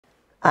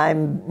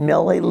I'm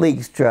Millie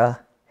Leegstra,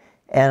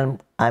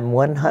 and I'm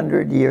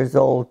 100 years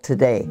old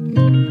today.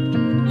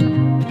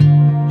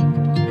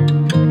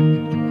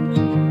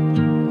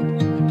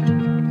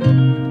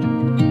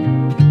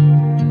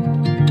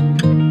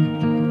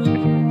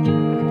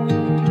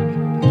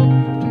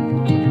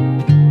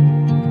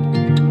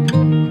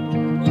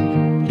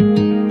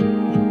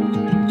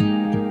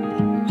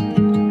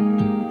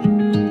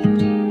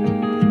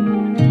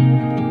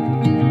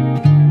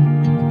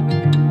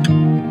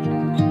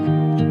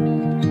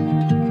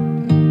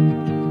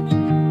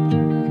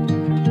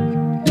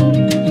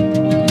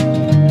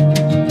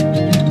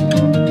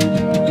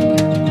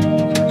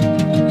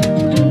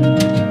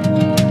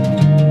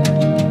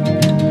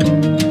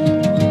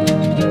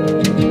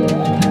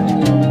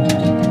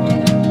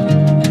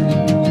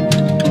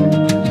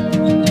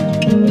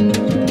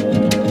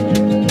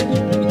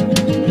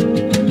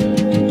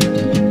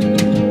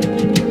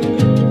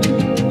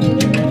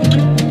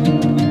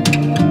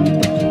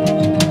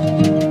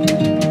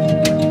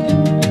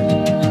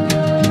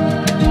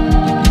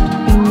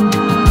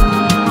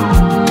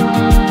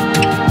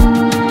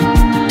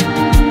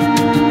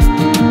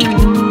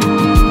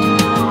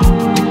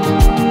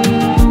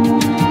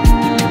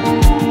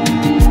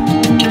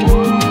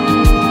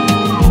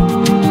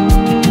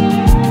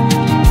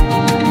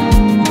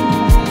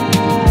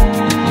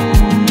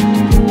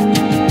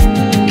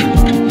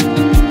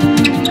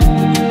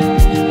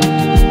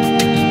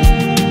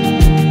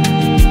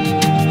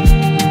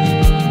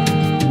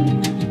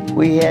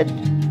 We had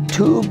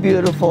 2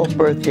 beautiful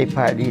birthday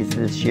parties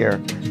this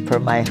year for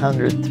my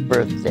 100th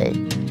birthday.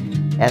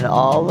 And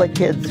all the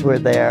kids were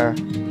there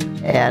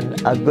and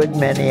a good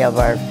many of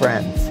our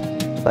friends.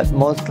 But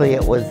mostly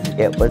it was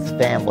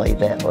family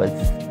that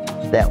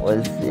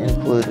was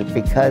included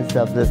because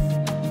of this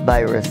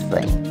virus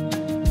thing.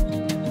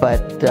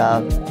 But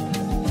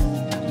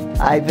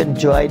I've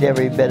enjoyed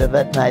every bit of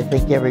it, and I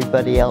think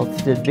everybody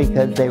else did,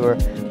 because they were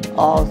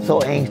all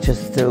so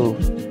anxious to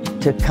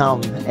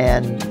come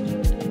and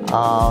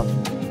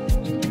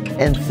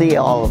see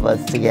all of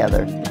us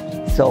together.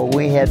 So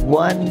we had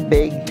one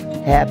big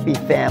happy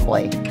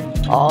family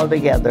all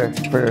together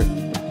for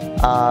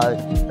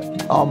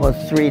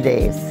almost 3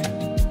 days,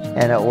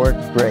 and it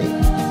worked great.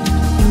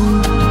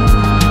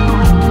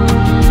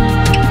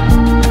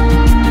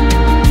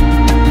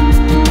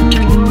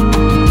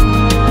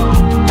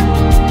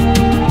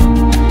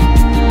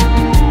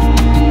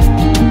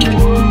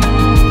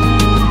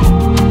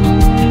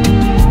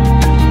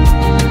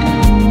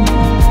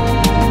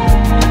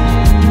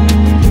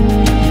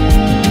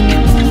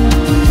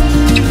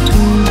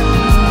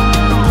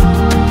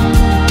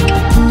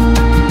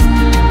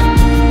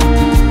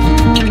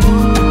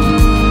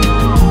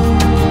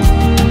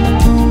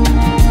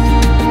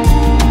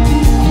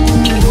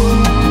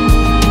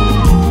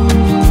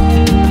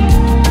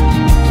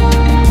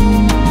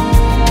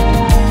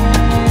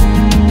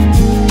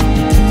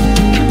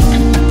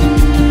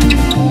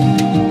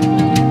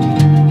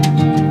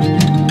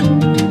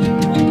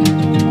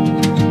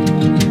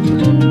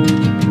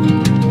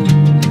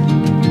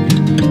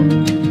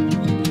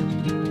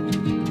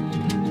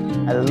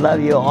 I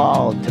love you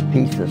all to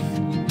pieces.